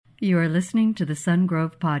You are listening to the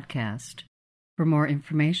Sungrove Podcast. For more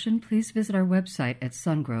information, please visit our website at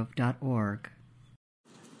sungrove.org.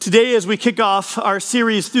 Today, as we kick off our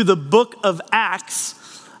series through the book of Acts,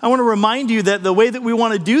 I want to remind you that the way that we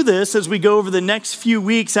want to do this as we go over the next few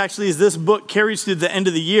weeks, actually as this book carries through the end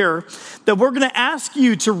of the year, that we're going to ask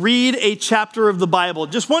you to read a chapter of the Bible,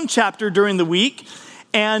 just one chapter during the week.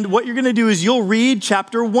 And what you're going to do is you'll read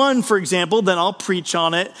chapter 1, for example, then I'll preach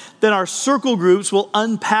on it. Then our circle groups will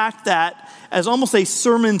unpack that as almost a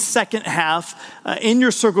sermon second half in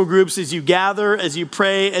your circle groups as you gather, as you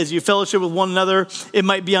pray, as you fellowship with one another. It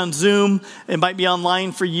might be on Zoom, it might be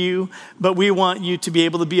online for you, but we want you to be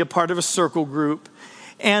able to be a part of a circle group.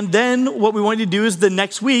 And then what we want you to do is the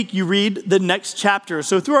next week, you read the next chapter.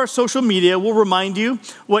 So through our social media, we'll remind you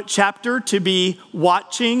what chapter to be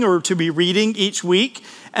watching or to be reading each week.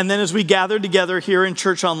 And then as we gather together here in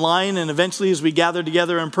church online, and eventually as we gather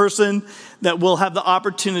together in person, that we'll have the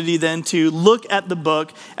opportunity then to look at the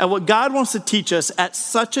book, at what God wants to teach us at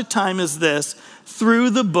such a time as this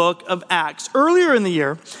through the book of Acts. Earlier in the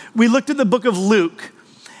year, we looked at the book of Luke.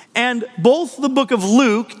 And both the book of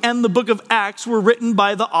Luke and the book of Acts were written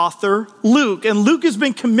by the author Luke. And Luke has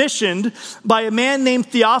been commissioned by a man named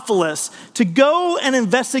Theophilus to go and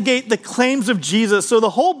investigate the claims of Jesus. So the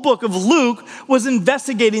whole book of Luke was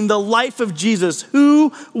investigating the life of Jesus.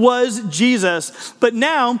 Who was Jesus? But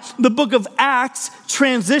now the book of Acts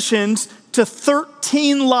transitions to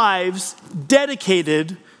 13 lives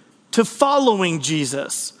dedicated to following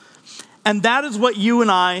Jesus. And that is what you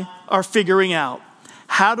and I are figuring out.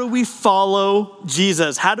 How do we follow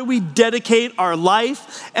Jesus? How do we dedicate our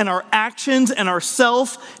life and our actions and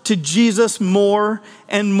ourself to Jesus more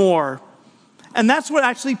and more? And that's what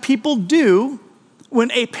actually people do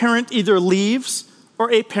when a parent either leaves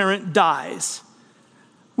or a parent dies.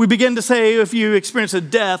 We begin to say, if you experience a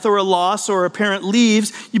death or a loss or a parent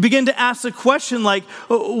leaves, you begin to ask the question like,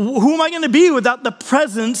 who am I going to be without the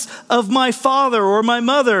presence of my father or my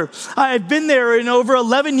mother? I've been there in over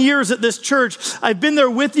 11 years at this church. I've been there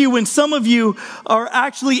with you when some of you are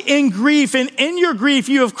actually in grief. And in your grief,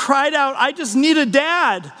 you have cried out, I just need a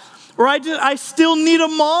dad, or I still need a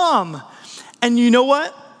mom. And you know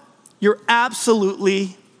what? You're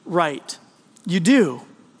absolutely right. You do.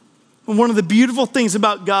 And one of the beautiful things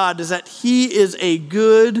about God is that he is a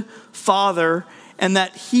good father and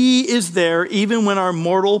that he is there even when our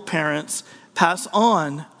mortal parents pass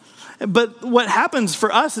on. But what happens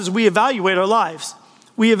for us is we evaluate our lives.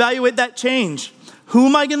 We evaluate that change. Who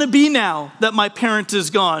am I going to be now that my parent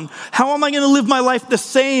is gone? How am I going to live my life the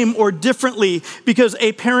same or differently because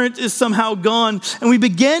a parent is somehow gone? And we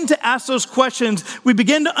begin to ask those questions. We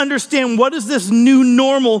begin to understand, what does this new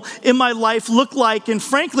normal in my life look like? And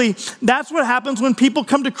frankly, that's what happens when people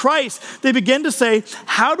come to Christ. They begin to say,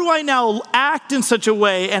 how do I now act in such a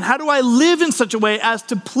way? And how do I live in such a way as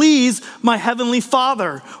to please my heavenly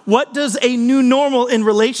Father? What does a new normal in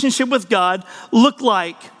relationship with God look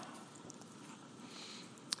like?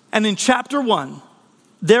 And in chapter 1,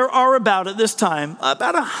 there are at this time,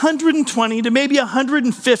 about 120 to maybe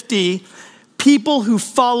 150 people who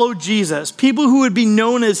follow Jesus, people who would be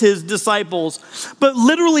known as his disciples. But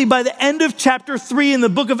literally by the end of chapter 3 in the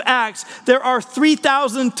book of Acts, there are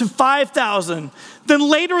 3,000 to 5,000. Then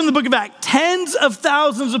later in the book of Acts, tens of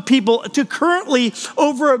thousands of people to currently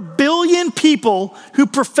over 1 billion people who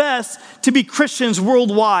profess to be Christians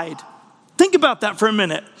worldwide. Think about that for a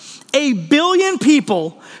minute. 1 billion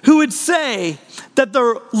people who would say that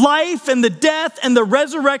the life and the death and the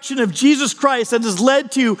resurrection of Jesus Christ that has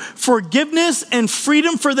led to forgiveness and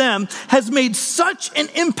freedom for them has made such an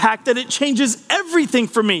impact that it changes everything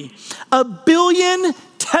for me. 1 billion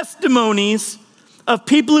testimonies of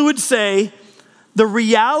people who would say the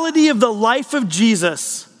reality of the life of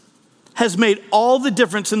Jesus has made all the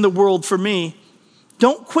difference in the world for me.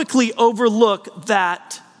 Don't quickly overlook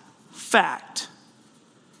that fact.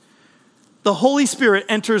 The Holy Spirit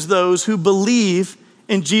enters those who believe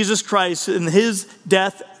in Jesus Christ, in his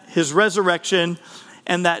death, his resurrection,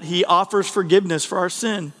 and that he offers forgiveness for our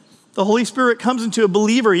sin. The Holy Spirit comes into a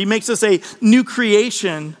believer. He makes us a new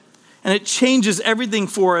creation, and it changes everything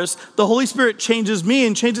for us. The Holy Spirit changes me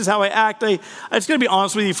and changes how I act. I just got to be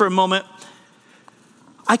honest with you for a moment.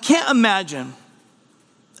 I can't imagine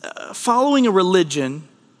following a religion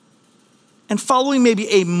and following maybe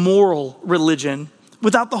a moral religion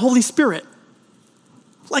without the Holy Spirit.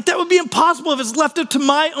 Like that would be impossible if it's left up to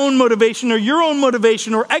my own motivation or your own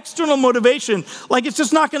motivation or external motivation. Like it's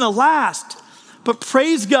just not going to last. But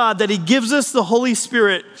praise God that he gives us the Holy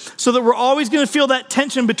Spirit so that we're always going to feel that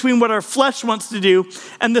tension between what our flesh wants to do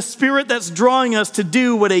and the Spirit that's drawing us to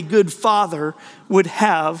do what a good Father would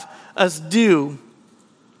have us do.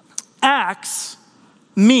 Acts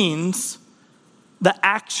means the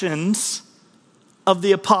actions of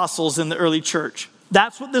the apostles in the early church.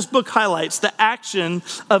 That's what this book highlights, the action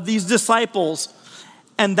of these disciples.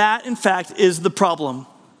 And that, in fact, is the problem.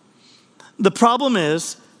 The problem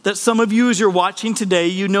is that some of you, as you're watching today,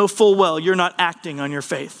 you know full well you're not acting on your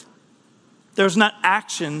faith. There's not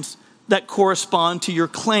actions that correspond to your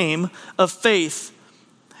claim of faith.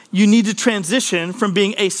 You need to transition from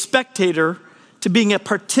being a spectator to being a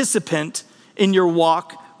participant in your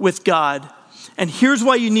walk with God. And here's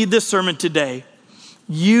why you need this sermon today.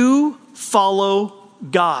 You follow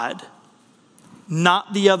God,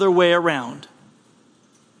 not the other way around.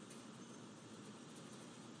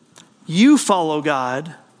 You follow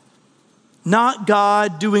God, not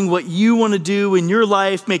God doing what you want to do in your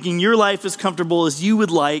life, making your life as comfortable as you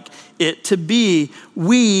would like it to be.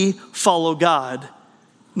 We follow God,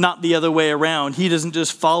 not the other way around. He doesn't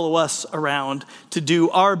just follow us around to do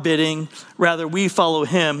our bidding. Rather, we follow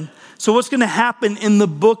him. So what's going to happen in the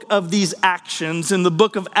book of these actions, in the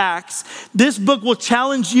book of Acts, this book will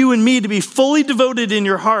challenge you and me to be fully devoted in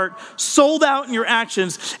your heart, sold out in your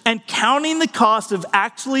actions, and counting the cost of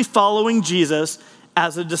actually following Jesus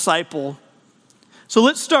as a disciple. So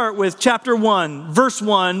let's start with chapter 1, verse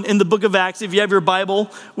 1 in the book of Acts. If you have your Bible,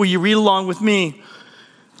 will you read along with me?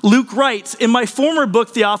 Luke writes, "In my former book,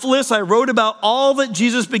 Theophilus, I wrote about all that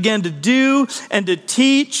Jesus began to do and to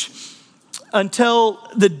teach until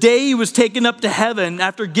the day he was taken up to heaven,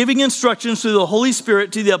 after giving instructions through the Holy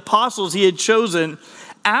Spirit to the apostles he had chosen.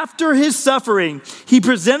 After his suffering, he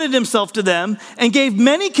presented himself to them and gave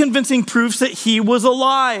many convincing proofs that he was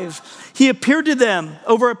alive. He appeared to them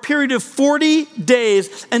over a period of 40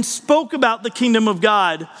 days and spoke about the kingdom of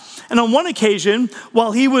God. And on one occasion,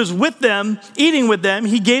 while he was with them, eating with them,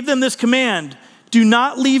 he gave them this command: do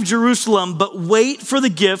not leave Jerusalem, but wait for the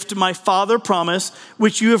gift my Father promised,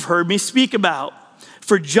 which you have heard me speak about.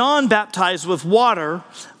 For John baptized with water,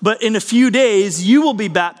 but in a few days you will be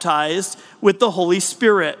baptized with the Holy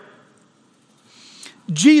Spirit."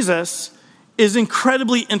 Jesus is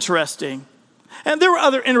incredibly interesting. And there were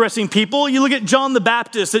other interesting people. You look at John the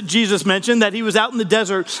Baptist that Jesus mentioned, that he was out in the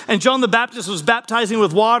desert, and John the Baptist was baptizing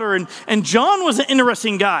with water, and John was an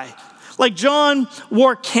interesting guy. Like, John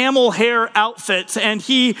wore camel hair outfits, and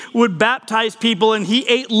he would baptize people, and he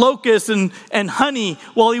ate locusts and honey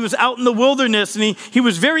while he was out in the wilderness, and he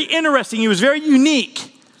was very interesting. He was very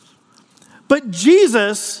unique. But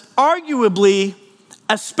Jesus, arguably,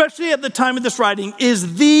 especially at the time of this writing,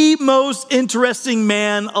 is the most interesting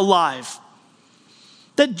man alive.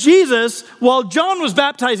 That Jesus, while John was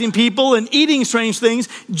baptizing people and eating strange things,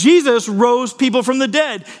 Jesus rose people from the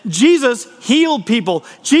dead. Jesus healed people.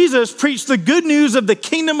 Jesus preached the good news of the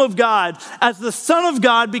kingdom of God as the Son of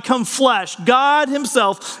God become flesh. God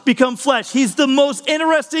himself become flesh. He's the most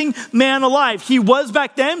interesting man alive. He was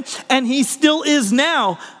back then, and he still is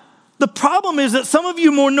now. The problem is that some of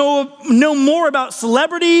you know more about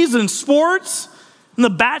celebrities and sports and The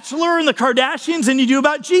Bachelor and the Kardashians than you do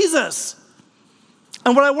about Jesus.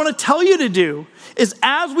 And what I want to tell you to do is,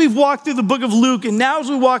 as we've walked through the book of Luke and now as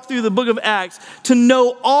we walk through the book of Acts, to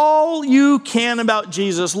know all you can about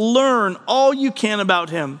Jesus, learn all you can about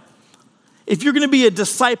him. If you're going to be a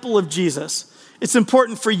disciple of Jesus, it's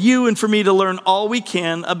important for you and for me to learn all we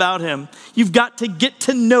can about him. You've got to get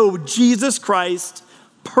to know Jesus Christ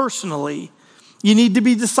personally. You need to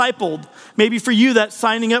be discipled. Maybe for you, that's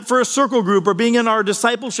signing up for a circle group or being in our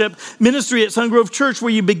discipleship ministry at Sungrove Church,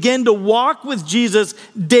 where you begin to walk with Jesus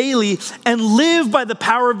daily and live by the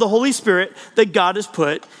power of the Holy Spirit that God has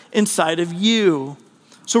put inside of you.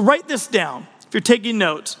 So write this down if you're taking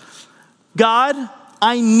notes. God,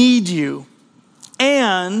 I need you,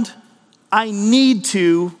 and I need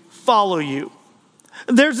to follow you.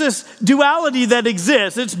 There's this duality that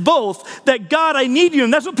exists. It's both, that God, I need you.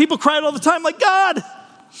 And that's what people cry out all the time, like, God,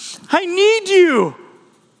 I need you.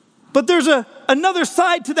 But there's another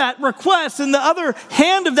side to that request. And the other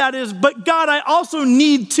hand of that is, but God, I also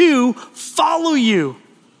need to follow you.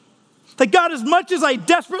 That God, as much as I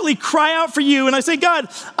desperately cry out for you and I say, God,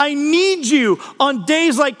 I need you on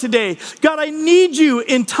days like today. God, I need you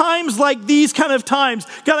in times like these kind of times.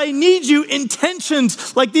 God, I need you in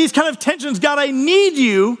tensions like these kind of tensions. God, I need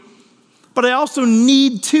you, but I also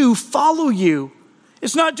need to follow you.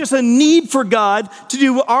 It's not just a need for God to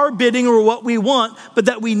do our bidding or what we want, but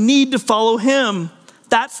that we need to follow him.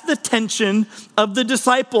 That's the tension of the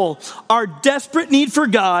disciple, our desperate need for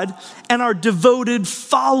God and our devoted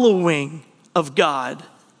following of God.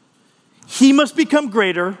 He must become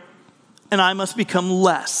greater and I must become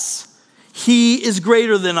less. He is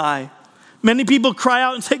greater than I. Many people cry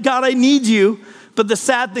out and say, God, I need you. But the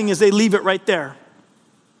sad thing is they leave it right there.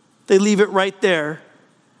 They leave it right there.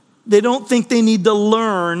 They don't think they need to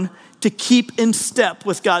learn to keep in step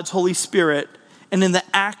with God's Holy Spirit and in the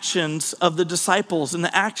actions of the disciples and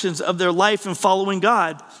the actions of their life in following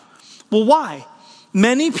God. Well, why?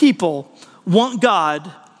 Many people want God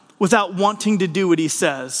without wanting to do what he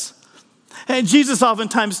says. And Jesus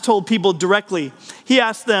oftentimes told people directly, he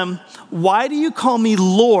asked them, why do you call me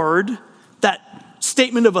Lord? That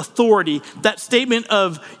statement of authority, that statement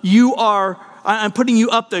of I'm putting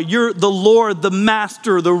you up there. You're the Lord, the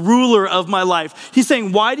master, the ruler of my life. He's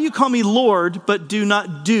saying, why do you call me Lord, but do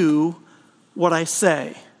not do what I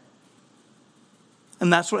say?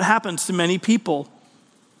 And that's what happens to many people.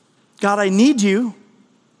 God, I need you,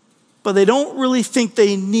 but they don't really think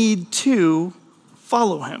they need to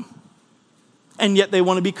follow him. And yet they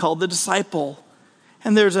want to be called the disciple.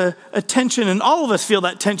 And there's a tension, and all of us feel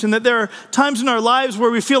that tension, that there are times in our lives where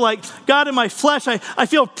we feel like, God, in my flesh, I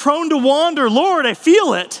feel prone to wander. Lord, I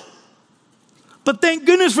feel it. But thank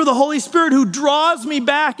goodness for the Holy Spirit who draws me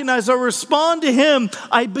back, and as I respond to him,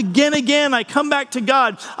 I begin again. I come back to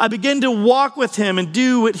God. I begin to walk with him and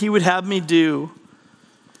do what he would have me do.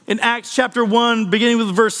 In Acts chapter 1, beginning with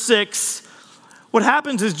verse 6, what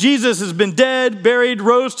happens is Jesus has been dead, buried,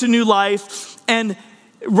 rose to new life, and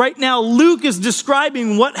right now, Luke is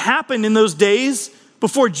describing what happened in those days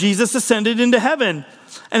before Jesus ascended into heaven.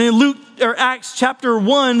 And in Acts chapter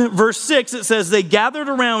 1, verse 6, it says, they gathered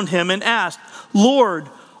around him and asked, Lord,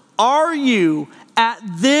 are you at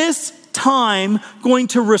this time going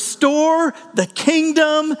to restore the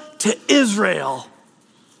kingdom to Israel?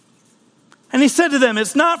 And he said to them,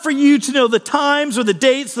 it's not for you to know the times or the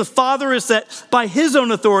dates the Father has set by his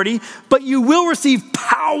own authority, but you will receive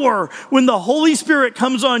power when the Holy Spirit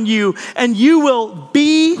comes on you, and you will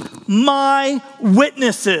be my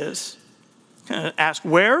witnesses. Ask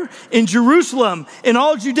where? In Jerusalem, in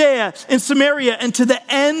all Judea, in Samaria, and to the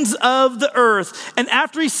ends of the earth. And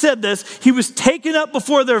after he said this, he was taken up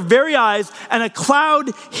before their very eyes, and a cloud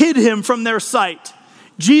hid him from their sight.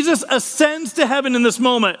 Jesus ascends to heaven in this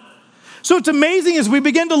moment. So it's amazing as we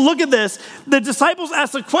begin to look at this, the disciples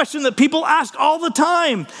ask a question that people ask all the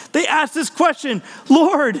time. They ask this question,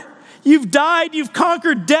 Lord, you've died, you've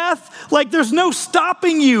conquered death, like there's no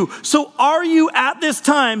stopping you. So are you at this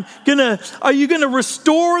time gonna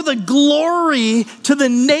restore the glory to the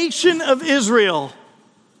nation of Israel?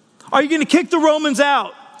 Are you gonna kick the Romans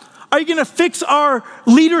out? Are you going to fix our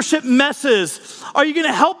leadership messes? Are you going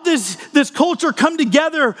to help this culture come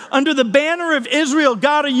together under the banner of Israel?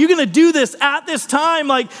 God, are you going to do this at this time?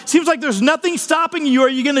 Seems like there's nothing stopping you. Are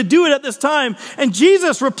you going to do it at this time? And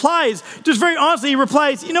Jesus replies, just very honestly, he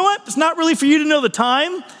replies, you know what? It's not really for you to know the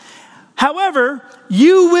time. However,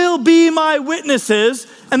 you will be my witnesses.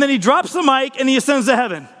 And then he drops the mic and he ascends to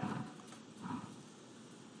heaven.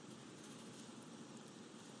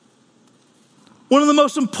 One of the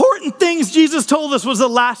most important things Jesus told us was the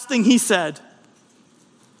last thing he said.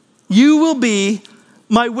 You will be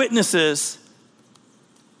my witnesses.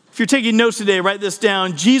 If you're taking notes today, write this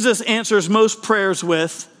down. Jesus answers most prayers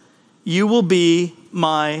with, you will be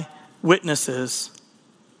my witnesses.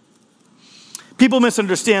 People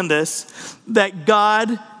misunderstand this, that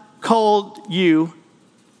God called you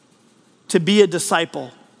to be a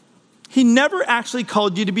disciple. He never actually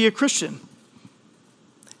called you to be a Christian.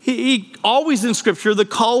 He always in Scripture, the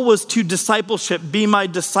call was to discipleship, be my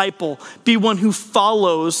disciple, be one who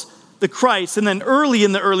follows the Christ. And then early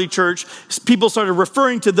in the early church, people started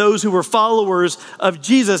referring to those who were followers of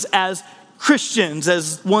Jesus as Christians,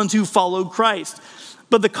 as ones who followed Christ.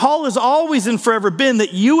 But the call has always and forever been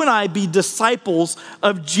that you and I be disciples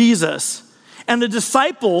of Jesus. And the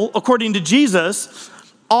disciple, according to Jesus,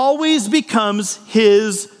 always becomes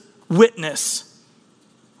his witness.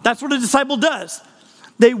 That's what a disciple does.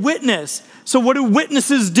 They witness. So what do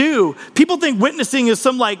witnesses do? People think witnessing is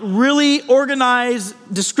some really organized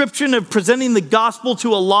description of presenting the gospel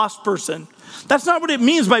to a lost person. That's not what it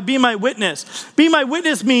means by be my witness. Be my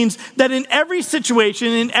witness means that in every situation,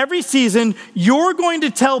 in every season, you're going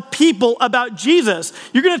to tell people about Jesus.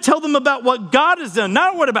 You're going to tell them about what God has done,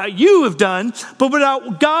 not what about you have done, but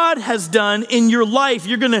what God has done in your life.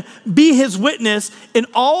 You're going to be his witness in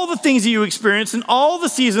all the things that you experience, in all the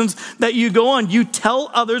seasons that you go on. You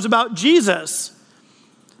tell others about Jesus.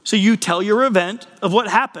 So you tell your event of what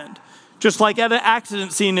happened. Just like at an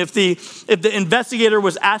accident scene, if the investigator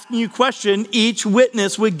was asking you a question, each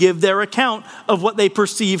witness would give their account of what they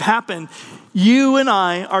perceive happened. You and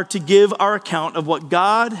I are to give our account of what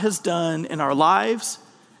God has done in our lives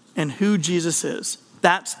and who Jesus is.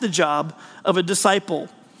 That's the job of a disciple.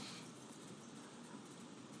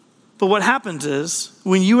 But what happens is,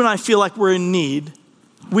 when you and I feel like we're in need,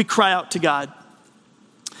 we cry out to God.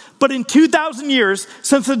 But in 2,000 years,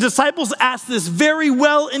 since the disciples asked this very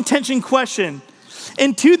well-intentioned question,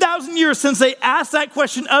 in 2,000 years since they asked that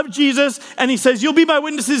question of Jesus, and he says, you'll be my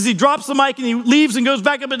witnesses, he drops the mic and he leaves and goes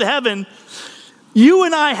back up into heaven, you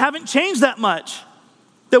and I haven't changed that much.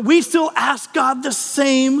 That we still ask God the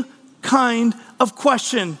same kind of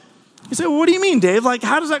question. You say, well, what do you mean, Dave? Like,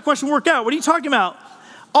 how does that question work out? What are you talking about?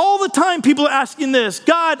 All the time people are asking this,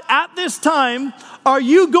 God, at this time, are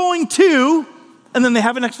you going to, and then they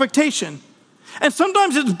have an expectation. And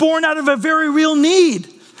sometimes it's born out of a very real need.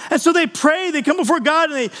 And so they pray, they come before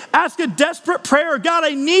God and they ask a desperate prayer, God,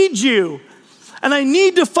 I need you. And I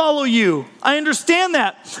need to follow you. I understand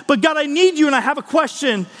that. But God, I need you and I have a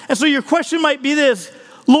question. And so your question might be this,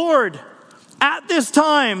 Lord, at this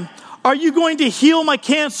time, are you going to heal my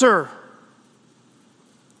cancer?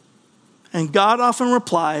 And God often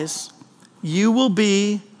replies, you will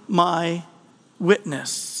be my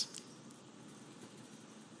witness.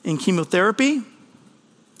 In chemotherapy,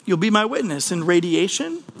 you'll be my witness. In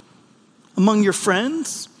radiation, among your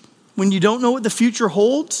friends, when you don't know what the future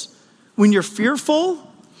holds, when you're fearful,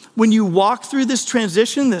 when you walk through this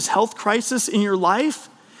transition, this health crisis in your life,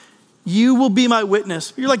 you will be my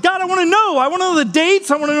witness. You're like, God, I want to know. I want to know the dates.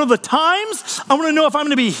 I want to know the times. I want to know if I'm going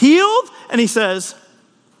to be healed. And he says,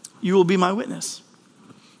 you will be my witness.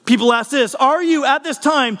 People ask this, are you at this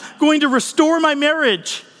time going to restore my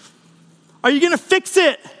marriage? Are you going to fix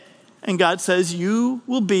it? And God says, you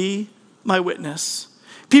will be my witness.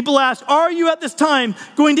 People ask, are you at this time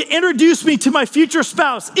going to introduce me to my future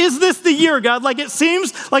spouse? Is this the year, God? Like, it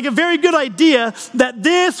seems like a very good idea that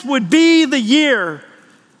this would be the year.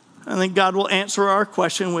 I think God will answer our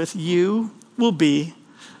question with, you will be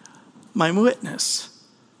my witness.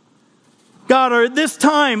 God, at this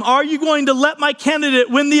time, are you going to let my candidate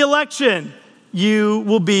win the election? You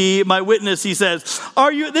will be my witness, he says.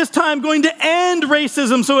 Are you at this time going to end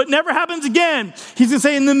racism so it never happens again? He's going to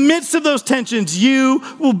say, in the midst of those tensions, you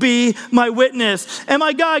will be my witness. Am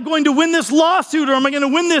I, God, going to win this lawsuit, or am I going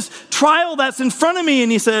to win this trial that's in front of me?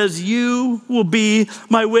 And he says, you will be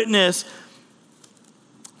my witness.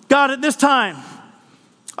 God, at this time,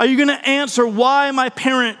 are you going to answer why my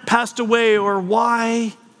parent passed away or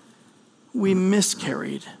why we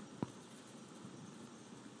miscarried?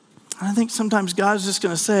 I think sometimes God's just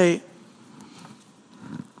going to say,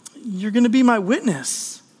 you're going to be my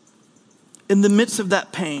witness in the midst of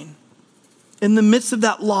that pain, in the midst of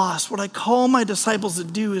that loss. What I call my disciples to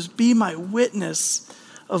do is be my witness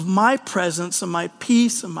of my presence and my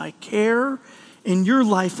peace and my care in your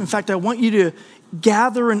life. In fact, I want you to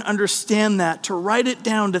gather and understand that, to write it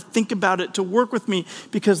down, to think about it, to work with me,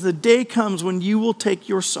 because the day comes when you will take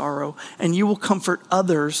your sorrow and you will comfort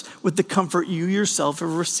others with the comfort you yourself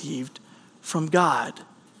have received from God.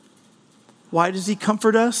 Why does he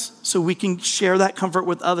comfort us? So we can share that comfort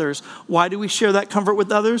with others. Why do we share that comfort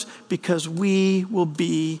with others? Because we will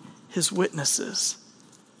be his witnesses.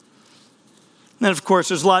 And then, of course,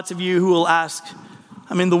 there's lots of you who will ask,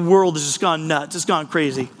 the world has just gone nuts. It's gone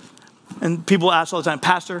crazy. And people ask all the time,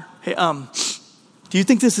 Pastor, hey, do you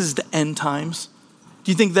think this is the end times?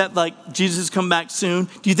 Do you think that Jesus has come back soon?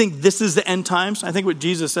 Do you think this is the end times? I think what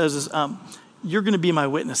Jesus says is, you're going to be my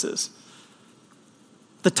witnesses.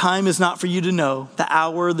 The time is not for you to know. The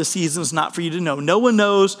hour, the season is not for you to know. No one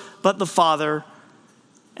knows but the Father.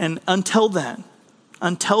 And until then,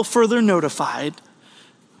 until further notified,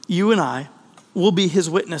 you and I will be his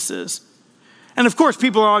witnesses. And of course,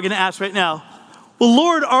 people are all going to ask right now, well,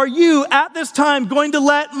 Lord, are you at this time going to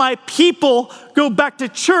let my people go back to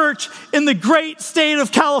church in the great state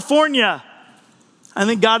of California? I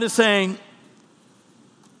think God is saying,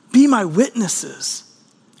 be my witnesses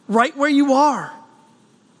right where you are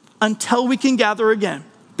until we can gather again.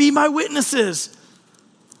 Be my witnesses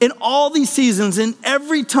in all these seasons, in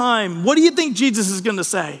every time. What do you think Jesus is going to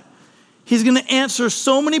say? He's going to answer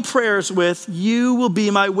so many prayers with, you will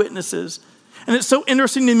be my witnesses. And it's so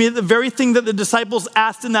interesting to me that the very thing that the disciples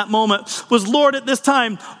asked in that moment was, Lord, at this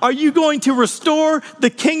time, are you going to restore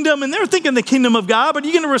the kingdom? And they're thinking the kingdom of God, but are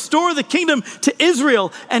you going to restore the kingdom to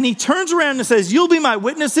Israel? And he turns around and says, you'll be my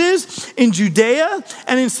witnesses in Judea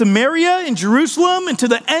and in Samaria, in Jerusalem, and to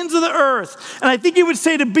the ends of the earth. And I think he would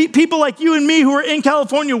say to people like you and me who are in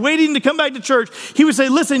California waiting to come back to church, he would say,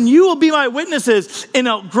 listen, you will be my witnesses in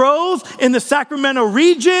Elk Grove, in the Sacramento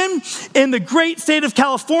region, in the great state of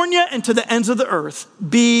California, and to the ends of the earth.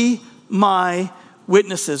 Be my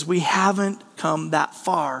witnesses. We haven't come that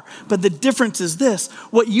far. But the difference is this.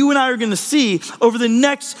 What you and I are going to see over the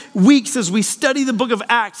next weeks as we study the book of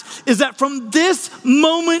Acts is that from this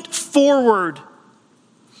moment forward,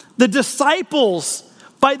 the disciples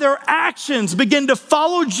by their actions, begin to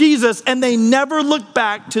follow Jesus, and they never look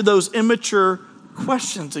back to those immature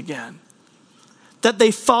questions again. That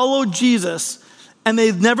they followed Jesus, and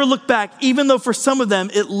they never looked back, even though for some of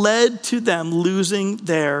them, it led to them losing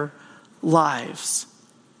their lives.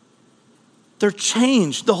 They're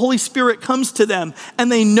changed. The Holy Spirit comes to them,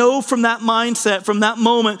 and they know from that mindset, from that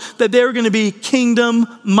moment, that they're going to be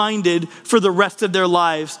kingdom-minded for the rest of their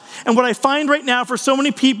lives. And what I find right now for so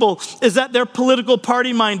many people is that they're political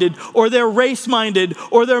party-minded, or they're race-minded,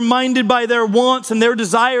 or they're minded by their wants and their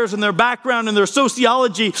desires and their background and their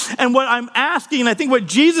sociology. And what I'm asking, and I think what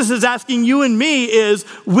Jesus is asking you and me is,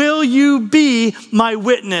 will you be my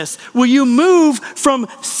witness? Will you move from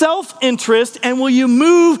self-interest, and will you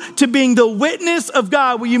move to being the witness of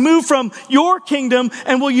God? Will you move from your kingdom,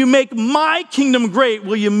 and will you make my kingdom great?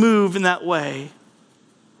 Will you move in that way?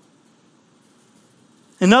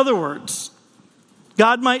 In other words,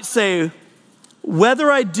 God might say,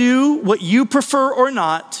 whether I do what you prefer or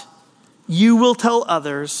not, you will tell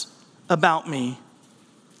others about me.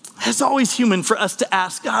 It's always human for us to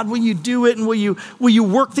ask, God, will you do it? And will you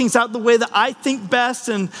work things out the way that I think best?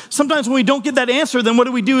 And sometimes when we don't get that answer, then what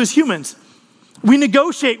do we do as humans? We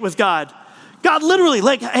negotiate with God. God literally,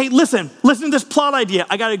 like, hey, listen to this plot idea.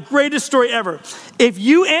 I got a greatest story ever. If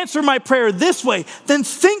you answer my prayer this way, then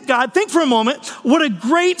think for a moment, what a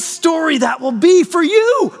great story that will be for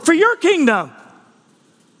you, for your kingdom.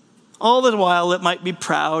 All the while, it might be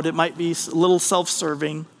proud, it might be a little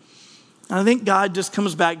self-serving. And I think God just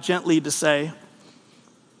comes back gently to say,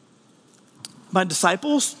 my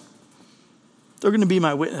disciples, they're going to be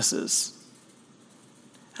my witnesses.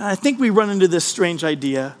 And I think we run into this strange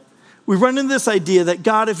idea. We run into this idea that,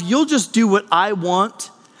 God, if you'll just do what I want,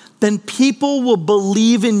 then people will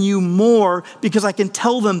believe in you more because I can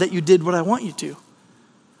tell them that you did what I want you to.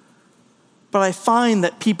 But I find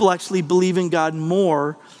that people actually believe in God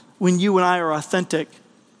more when you and I are authentic.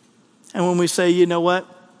 And when we say, you know what?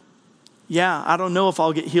 Yeah, I don't know if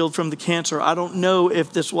I'll get healed from the cancer. I don't know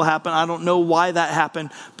if this will happen. I don't know why that happened.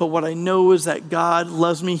 But what I know is that God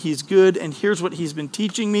loves me. He's good. And here's what he's been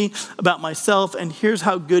teaching me about myself. And here's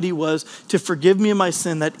how good he was to forgive me of my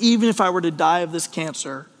sin. That even if I were to die of this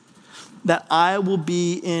cancer, that I will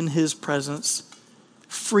be in his presence,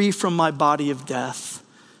 free from my body of death.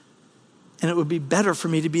 And it would be better for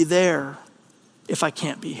me to be there if I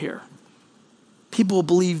can't be here. People will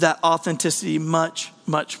believe that authenticity much,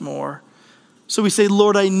 much more. So we say,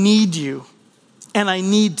 Lord, I need you, and I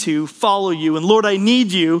need to follow you. And Lord, I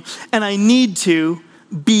need you, and I need to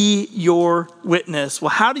be your witness.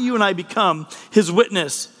 Well, how do you and I become his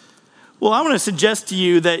witness? Well, I want to suggest to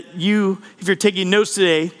you that you, if you're taking notes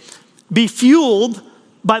today, be fueled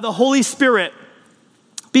by the Holy Spirit.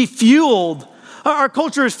 Be fueled. Our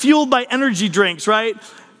culture is fueled by energy drinks, right?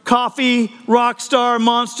 Coffee, Rockstar,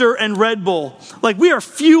 Monster, and Red Bull. Like, we are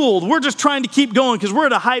fueled. We're just trying to keep going because we're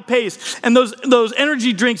at a high pace. And those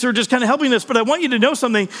energy drinks are just kind of helping us. But I want you to know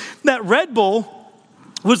something, that Red Bull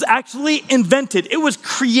was actually invented. It was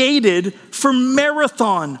created for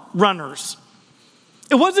marathon runners.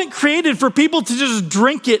 It wasn't created for people to just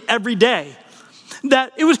drink it every day.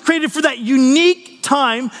 That it was created for that unique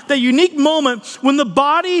time, that unique moment when the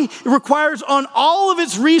body requires on all of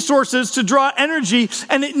its resources to draw energy,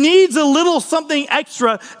 and it needs a little something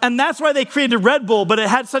extra, and that's why they created Red Bull. But it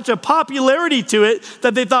had such a popularity to it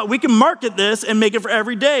that they thought we can market this and make it for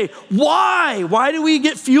every day. Why? Why do we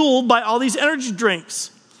get fueled by all these energy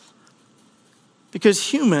drinks?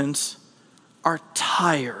 Because humans are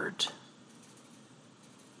tired.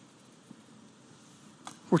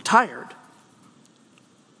 We're tired.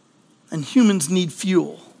 And humans need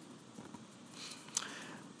fuel.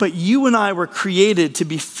 But you and I were created to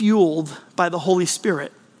be fueled by the Holy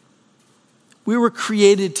Spirit. We were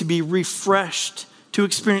created to be refreshed, to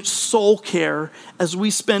experience soul care as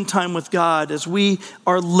we spend time with God, as we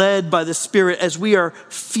are led by the Spirit, as we are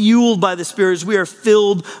fueled by the Spirit, as we are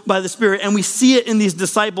filled by the Spirit. And we see it in these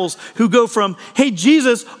disciples who go from, hey,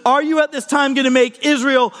 Jesus, are you at this time going to make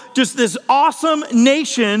Israel just this awesome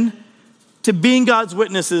nation, to being God's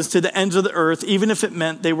witnesses to the ends of the earth, even if it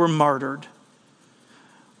meant they were martyred.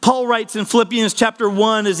 Paul writes in Philippians chapter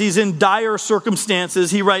 1, as he's in dire circumstances,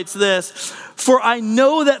 he writes this, "For I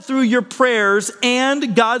know that through your prayers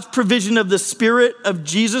and God's provision of the Spirit of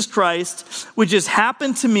Jesus Christ, which has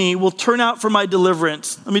happened to me, will turn out for my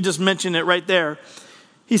deliverance." Let me just mention it right there.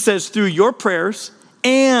 He says, through your prayers,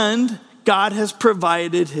 and God has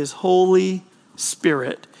provided his Holy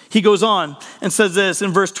Spirit. He goes on and says this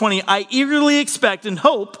in verse 20, "I eagerly expect and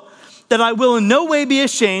hope that I will in no way be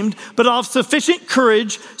ashamed, but I'll have sufficient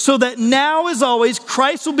courage so that now as always,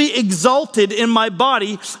 Christ will be exalted in my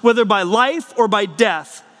body, whether by life or by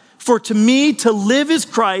death. For to me to live is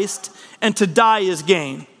Christ and to die is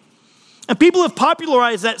gain. And people have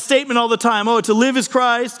popularized that statement all the time. Oh, to live is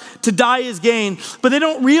Christ, to die is gain. But they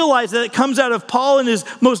don't realize that it comes out of Paul in his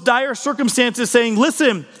most dire circumstances saying,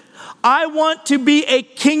 listen, I want to be a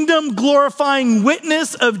kingdom glorifying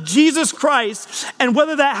witness of Jesus Christ. And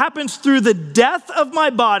whether that happens through the death of my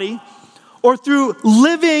body or through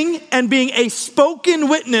living and being a spoken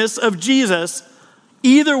witness of Jesus,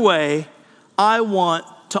 either way, I want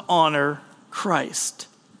to honor Christ.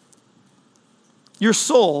 Your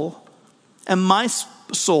soul and my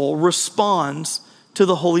soul responds to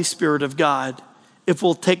the Holy Spirit of God if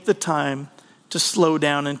we'll take the time to slow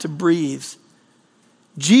down and to breathe.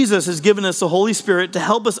 Jesus has given us the Holy Spirit to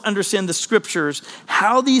help us understand the scriptures,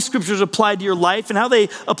 how these scriptures apply to your life and how they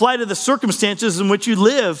apply to the circumstances in which you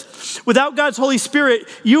live. Without God's Holy Spirit,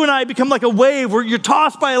 you and I become like a wave where you're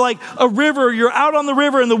tossed by like a river. You're out on the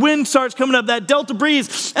river and the wind starts coming up, that delta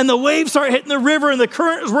breeze, and the waves start hitting the river and the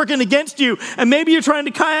current is working against you. And maybe you're trying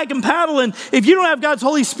to kayak and paddle. And if you don't have God's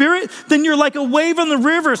Holy Spirit, then you're like a wave on the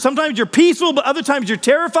river. Sometimes you're peaceful, but other times you're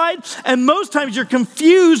terrified. And most times you're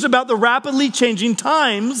confused about the rapidly changing times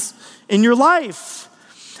in your life.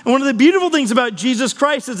 And one of the beautiful things about Jesus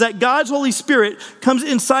Christ is that God's Holy Spirit comes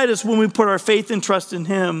inside us when we put our faith and trust in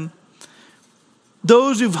him.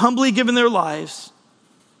 Those who've humbly given their lives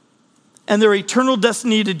and their eternal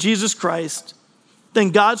destiny to Jesus Christ, then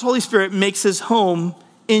God's Holy Spirit makes his home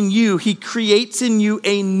in you. He creates in you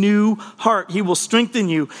a new heart. He will strengthen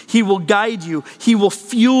you. He will guide you. He will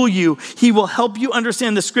fuel you. He will help you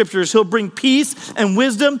understand the scriptures. He'll bring peace and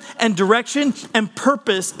wisdom and direction and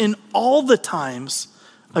purpose in all the times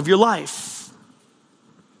of your life.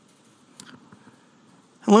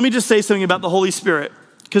 And let me just say something about the Holy Spirit.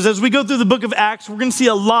 Because as we go through the book of Acts, we're going to see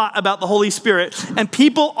a lot about the Holy Spirit. And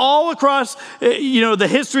people all across, the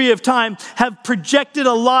history of time have projected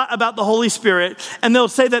a lot about the Holy Spirit. And they'll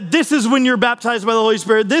say that this is when you're baptized by the Holy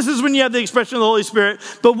Spirit. This is when you have the expression of the Holy Spirit.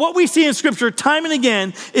 But what we see in Scripture time and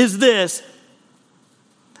again is this,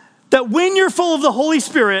 that when you're full of the Holy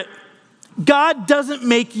Spirit, God doesn't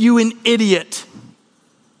make you an idiot.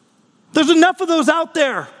 There's enough of those out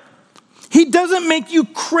there. He doesn't make you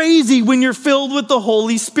crazy when you're filled with the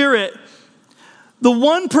Holy Spirit. The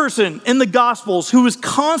one person in the Gospels who was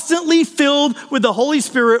constantly filled with the Holy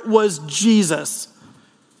Spirit was Jesus.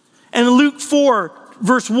 And in Luke 4,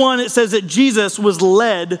 verse 1, it says that Jesus was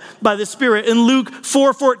led by the Spirit. In Luke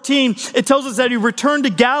 4:14, it tells us that he returned to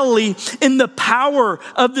Galilee in the power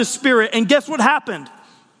of the Spirit. And guess what happened?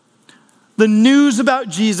 The news about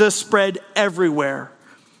Jesus spread everywhere.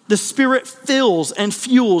 The Spirit fills and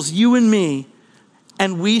fuels you and me,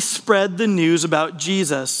 and we spread the news about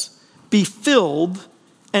Jesus. Be filled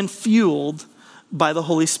and fueled by the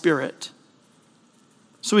Holy Spirit.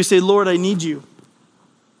 So we say, Lord, I need you,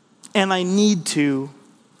 and I need to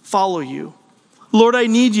follow you. Lord, I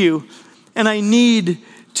need you, and I need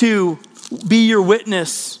to be your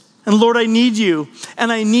witness. And Lord, I need you,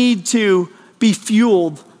 and I need to be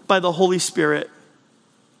fueled by the Holy Spirit.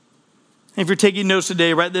 If you're taking notes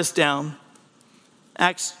today, write this down.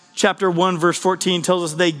 Acts chapter 1, verse 14 tells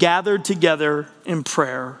us they gathered together in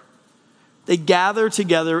prayer. They gathered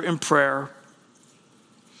together in prayer.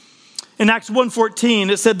 In Acts 1:14,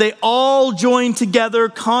 it said they all joined together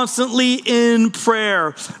constantly in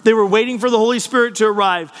prayer. They were waiting for the Holy Spirit to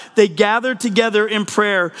arrive. They gathered together in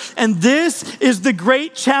prayer. And this is the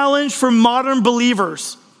great challenge for modern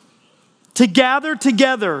believers, to gather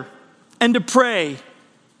together and to pray.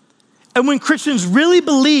 And when Christians really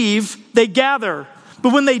believe, they gather.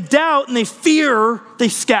 But when they doubt and they fear, they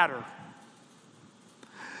scatter.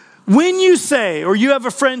 When you say, or you have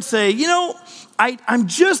a friend say, I'm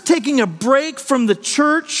just taking a break from the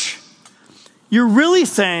church, you're really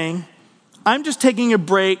saying, I'm just taking a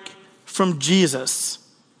break from Jesus.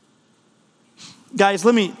 Guys,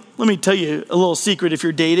 let me tell you a little secret if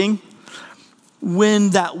you're dating. When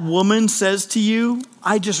that woman says to you,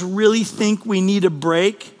 I just really think we need a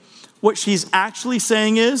break, what she's actually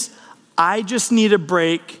saying is, I just need a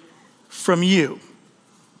break from you.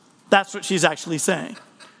 That's what she's actually saying.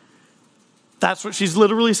 That's what she's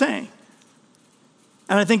literally saying.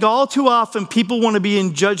 And I think all too often people want to be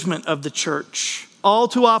in judgment of the church. All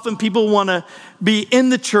too often, people want to be in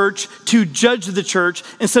the church to judge the church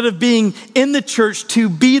instead of being in the church to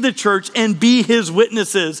be the church and be his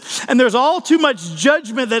witnesses. And there's all too much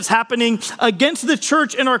judgment that's happening against the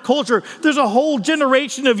church in our culture. There's a whole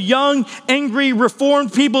generation of young, angry,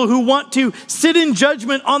 reformed people who want to sit in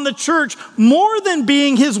judgment on the church more than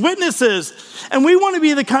being his witnesses. And we want to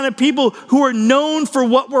be the kind of people who are known for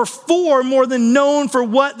what we're for more than known for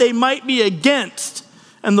what they might be against.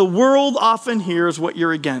 And the world often hears what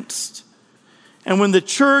you're against. And when the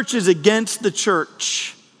church is against the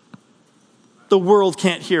church, the world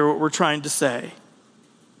can't hear what we're trying to say.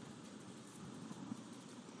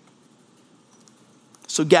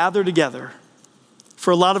 So gather together.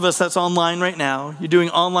 For a lot of us, that's online right now. You're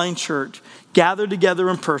doing online church. Gather together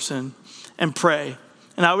in person and pray.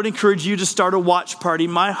 And I would encourage you to start a watch party.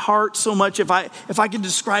 My heart so much, if I could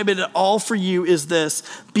describe it at all for you, is this.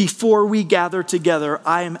 Before we gather together,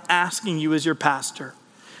 I am asking you as your pastor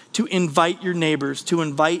to invite your neighbors, to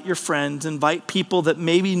invite your friends, invite people that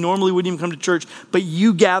maybe normally wouldn't even come to church, but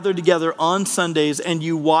you gather together on Sundays and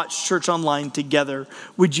you watch church online together.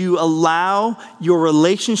 Would you allow your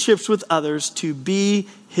relationships with others to be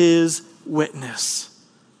his witness?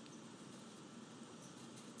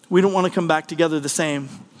 We don't want to come back together the same.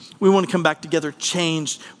 We want to come back together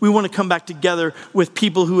changed. We want to come back together with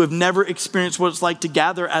people who have never experienced what it's like to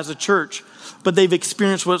gather as a church, but they've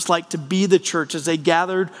experienced what it's like to be the church as they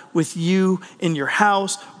gathered with you in your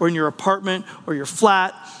house or in your apartment or your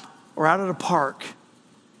flat or out at a park.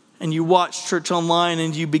 And you watch church online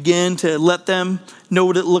and you begin to let them know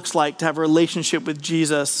what it looks like to have a relationship with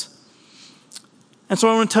Jesus. And so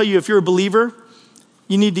I want to tell you, if you're a believer,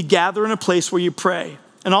 you need to gather in a place where you pray.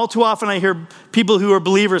 And all too often I hear people who are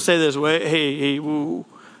believers say this, hey, woo,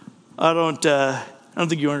 I don't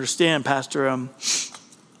think you understand, Pastor.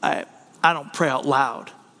 I don't pray out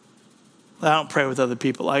loud. I don't pray with other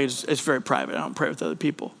people. It's very private. I don't pray with other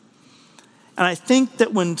people. And I think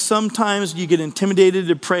that when sometimes you get intimidated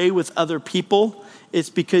to pray with other people,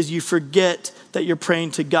 it's because you forget that you're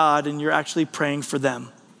praying to God and you're actually praying for them.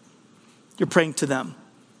 You're praying to them,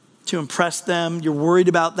 to impress them. You're worried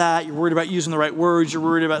about that. You're worried about using the right words. You're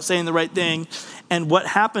worried about saying the right thing. And what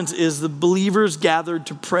happens is the believers gathered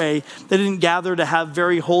to pray. They didn't gather to have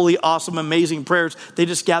very holy, awesome, amazing prayers. They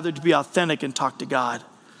just gathered to be authentic and talk to God.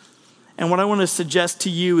 And what I want to suggest to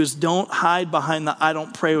you is don't hide behind the I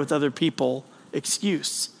don't pray with other people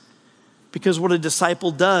excuse. Because what a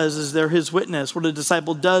disciple does is they're his witness. What a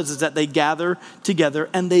disciple does is that they gather together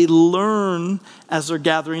and they learn as they're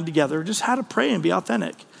gathering together just how to pray and be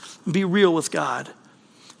authentic. Be real with God.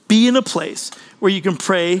 Be in a place where you can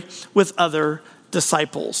pray with other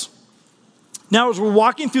disciples. Now, as we're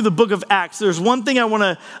walking through the book of Acts, there's one thing I want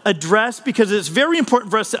to address because it's very important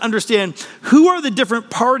for us to understand who are the different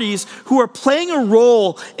parties who are playing a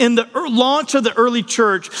role in the launch of the early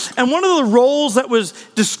church. And one of the roles that was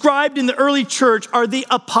described in the early church are the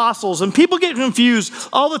apostles. And people get confused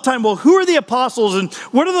all the time. Well, who are the apostles and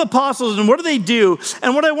what are the apostles and what do they do?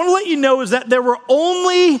 And what I want to let you know is that there were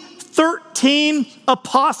only 13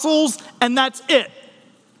 apostles and that's it.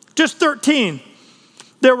 Just 13.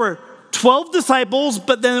 There were 12 disciples,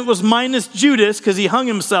 but then it was minus Judas because he hung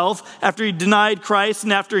himself after he denied Christ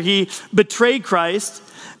and after he betrayed Christ.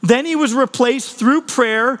 Then he was replaced through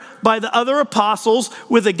prayer by the other apostles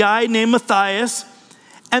with a guy named Matthias.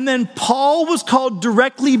 And then Paul was called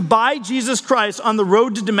directly by Jesus Christ on the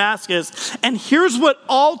road to Damascus. And here's what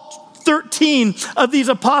all 13 of these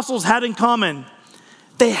apostles had in common.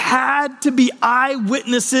 They had to be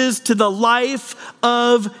eyewitnesses to the life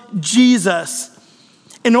of Jesus.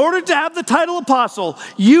 In order to have the title apostle,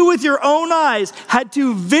 you with your own eyes had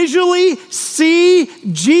to visually see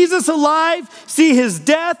Jesus alive, see his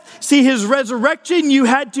death, see his resurrection. You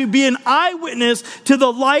had to be an eyewitness to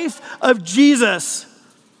the life of Jesus.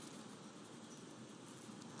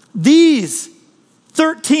 These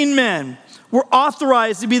 13 men were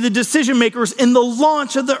authorized to be the decision makers in the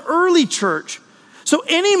launch of the early church. So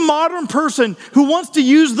any modern person who wants to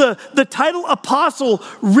use the title apostle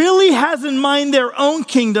really has in mind their own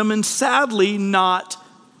kingdom and sadly not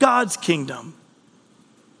God's kingdom.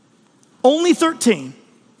 Only 13.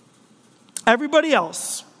 Everybody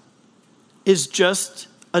else is just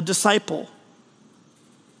a disciple.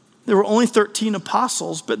 There were only 13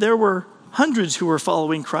 apostles, but there were hundreds who were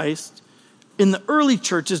following Christ in the early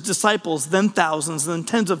church as disciples, then thousands, then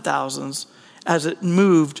tens of thousands as it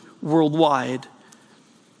moved worldwide.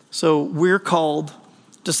 So we're called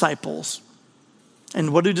disciples.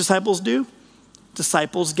 And what do disciples do?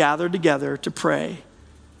 Disciples gather together to pray.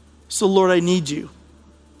 So Lord, I need you.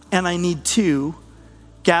 And I need to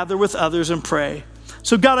gather with others and pray.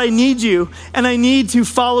 So God, I need you, and I need to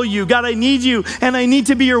follow you. God, I need you, and I need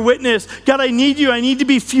to be your witness. God, I need you. I need to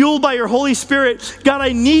be fueled by your Holy Spirit. God,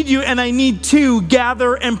 I need you, and I need to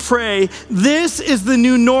gather and pray. This is the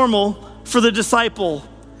new normal for the disciple.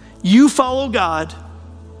 You follow God,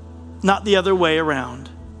 not the other way around.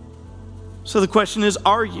 So the question is,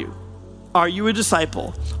 are you? Are you a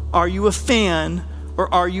disciple? Are you a fan,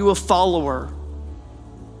 or are you a follower?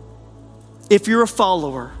 If you're a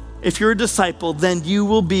follower, if you're a disciple, then you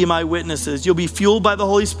will be my witnesses. You'll be fueled by the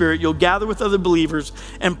Holy Spirit. You'll gather with other believers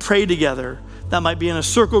and pray together. That might be in a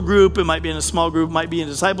circle group. It might be in a small group. It might be in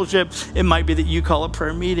discipleship. It might be that you call a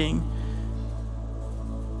prayer meeting.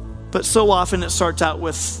 But so often it starts out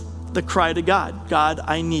with the cry to God. God,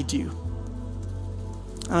 I need you.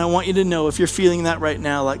 And I want you to know, if you're feeling that right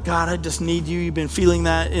now, like, God, I just need you. You've been feeling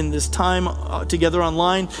that in this time together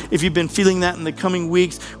online. If you've been feeling that in the coming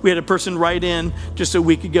weeks, we had a person write in just a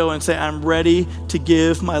week ago and say, I'm ready to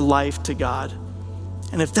give my life to God.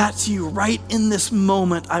 And if that's you right in this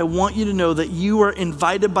moment, I want you to know that you are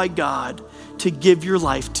invited by God to give your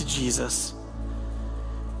life to Jesus.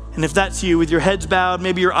 And if that's you, with your heads bowed,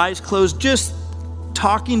 maybe your eyes closed, just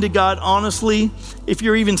talking to God honestly. If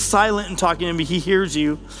you're even silent and talking to him, he hears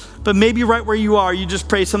you. But maybe right where you are, you just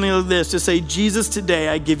pray something like this. Just say, Jesus, today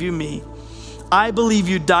I give you me. I believe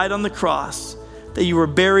you died on the cross, that you were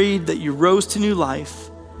buried, that you rose to new life,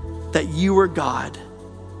 that you are God.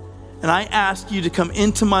 And I ask you to come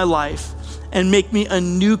into my life and make me a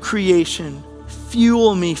new creation.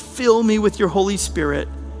 Fuel me, fill me with your Holy Spirit.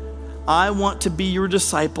 I want to be your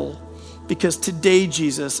disciple, because today,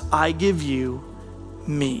 Jesus, I give you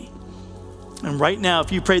me. And right now,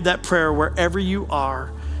 if you prayed that prayer, wherever you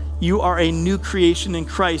are a new creation in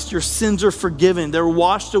Christ. Your sins are forgiven. They're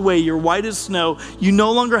washed away. You're white as snow. You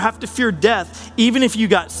no longer have to fear death. Even if you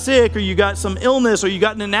got sick, or you got some illness, or you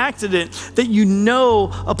got in an accident, that you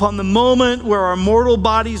know upon the moment where our mortal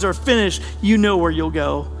bodies are finished, you know where you'll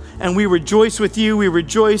go. And we rejoice with you. We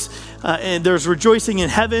rejoice, and there's rejoicing in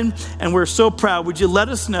heaven, and we're so proud. Would you let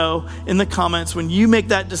us know in the comments when you make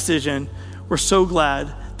that decision? We're so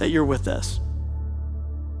glad that you're with us.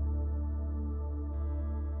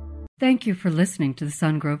 Thank you for listening to the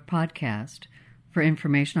Sungrove Podcast. For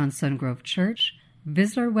information on Sungrove Church,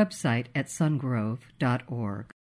 visit our website at sungrove.org.